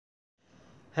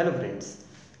Hello friends,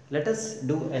 let us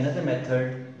do another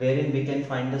method wherein we can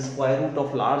find the square root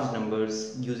of large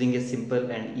numbers using a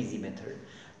simple and easy method.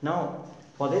 Now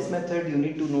for this method you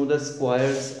need to know the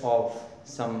squares of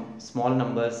some small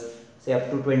numbers, say up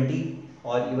to 20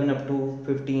 or even up to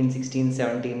 15, 16,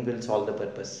 17 will solve the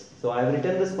purpose. So I have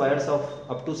written the squares of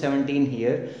up to 17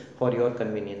 here for your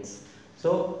convenience.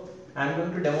 So I am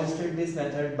going to demonstrate this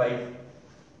method by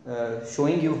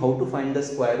showing you how to find the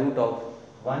square root of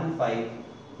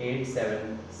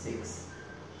 15876.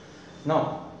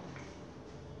 Now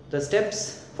the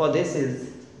steps for this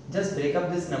is just break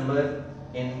up this number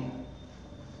in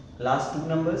last two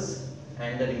numbers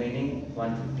and the remaining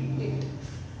 158.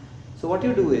 So what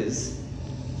you do is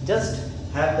just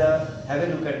have a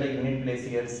look at the unit place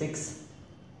here, 6.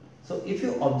 So if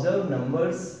you observe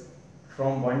numbers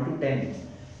from 1 to 10,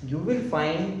 you will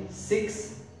find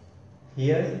 6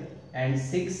 here and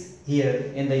 6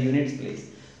 here in the units place.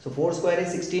 So 4 square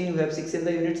is 16, you have 6 in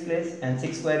the units place, and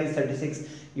 6 square is 36,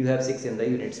 you have 6 in the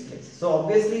units place. So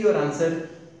obviously your answer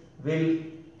will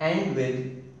end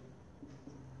with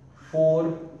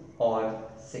 4 or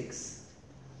 6.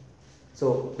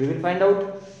 So we will find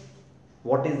out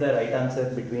what is the right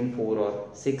answer between 4 or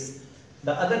 6.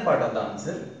 The other part of the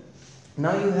answer,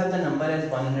 now you have the number as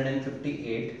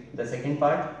 158. The second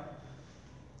part,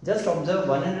 just observe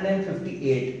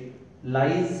 158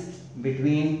 lies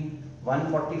between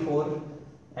 144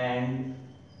 and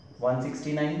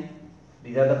 169.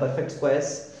 These are the perfect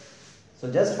squares.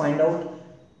 So just find out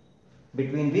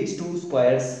between which two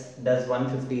squares does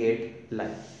 158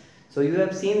 lie. So you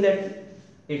have seen that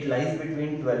it lies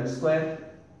between 12 square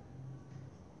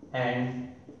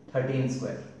and 13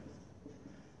 square.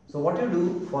 So what you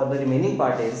do for the remaining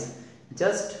part is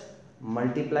just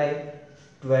multiply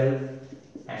 12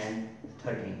 and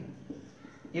 13.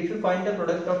 If you find the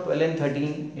product of 12 and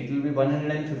 13, it will be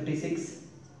 156,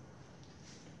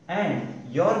 and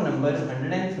your number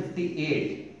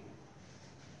 158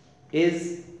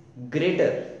 is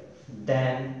greater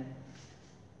than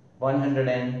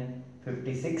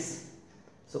 156.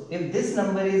 So if this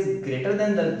number is greater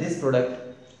than this product,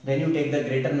 then you take the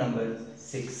greater number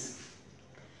 6.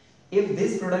 If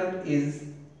this number is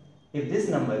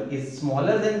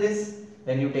smaller than this,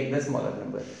 then you take the smaller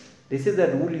number. This is the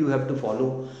rule you have to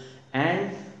follow.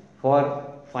 And for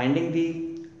finding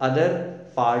the other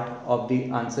part of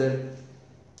the answer,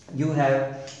 you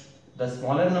have the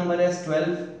smaller number as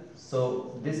 12,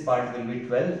 so this part will be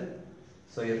 12.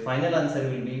 So your final answer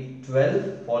will be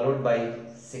 12 followed by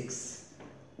 6.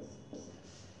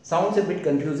 Sounds a bit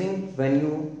confusing when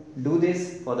you do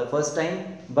this for the first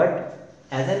time, but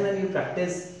as and when you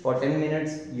practice for 10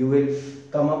 minutes, you will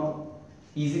come up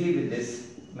easily with this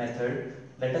method.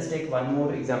 Let us take one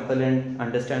more example and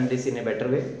understand this in a better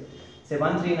way. Say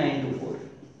 13924.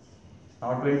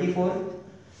 Now 24,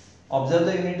 observe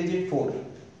the unit digit 4.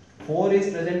 4 is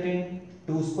present in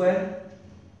 2 square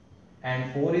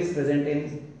and 4 is present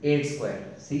in 8 square.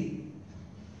 See?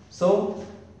 So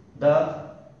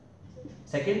the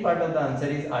second part of the answer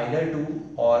is either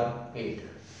 2 or 8.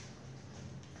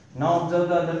 Now observe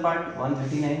the other part,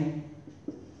 139.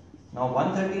 Now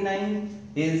 139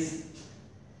 is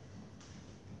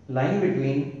lying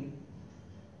between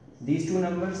these two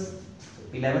numbers,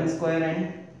 11 square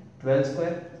and 12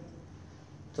 square.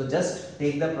 So just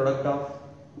take the product of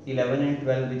 11 and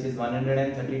 12, which is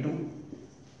 132.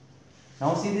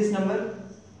 Now see this number,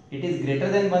 it is greater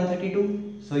than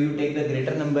 132, so you take the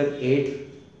greater number 8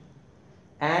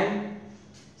 and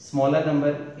smaller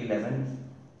number 11.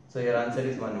 So your answer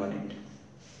is 118.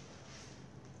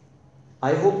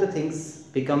 I hope the things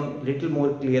become little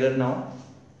more clearer now.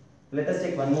 Let us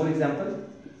take one more example.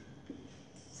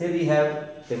 Say we have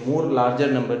a more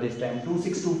larger number this time,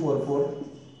 26244.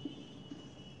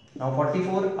 Now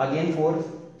 44, again 4.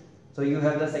 So you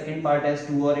have the second part as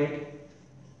 2 or 8.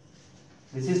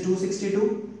 This is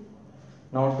 262.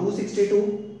 Now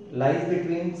 262 lies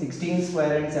between 16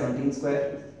 square and 17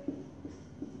 square.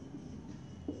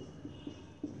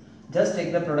 Just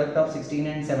take the product of 16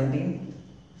 and 17.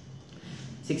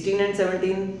 16 and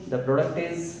 17, the product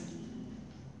is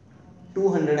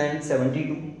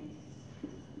 272.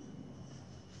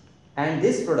 And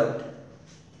this product,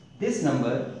 this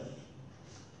number,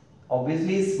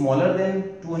 obviously is smaller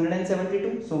than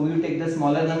 272. So we will take the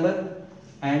smaller number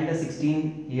and the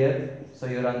 16 here. So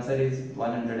your answer is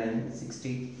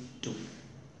 162.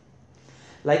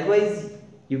 Likewise,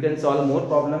 you can solve more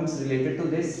problems related to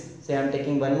this. Say I am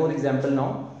taking one more example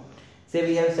now. Say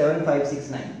we have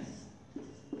 7569.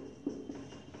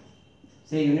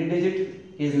 Say unit digit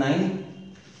is 9.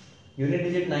 Unit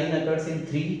digit 9 occurs in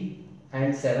 3,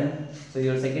 and 7. So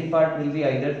your second part will be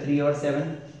either 3 or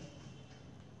 7.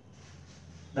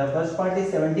 The first part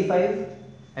is 75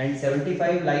 and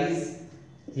 75 lies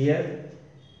here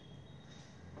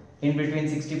in between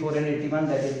 64 and 81,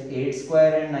 that is 8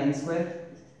 square and 9 square.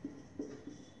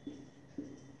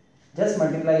 Just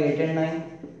multiply 8 and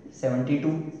 9,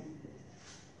 72.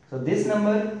 So this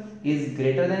number is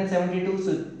greater than 72,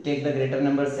 so take the greater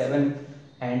number 7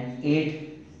 and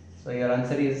 8. So your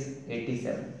answer is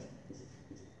 87.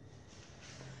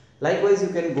 Likewise, you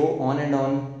can go on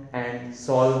and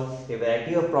solve a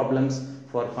variety of problems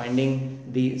for finding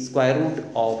the square root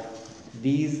of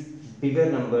these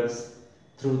bigger numbers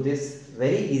through this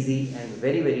very easy and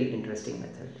very interesting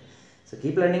method. So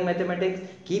keep learning mathematics,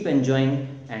 keep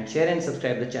enjoying, and share and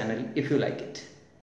subscribe the channel if you like it.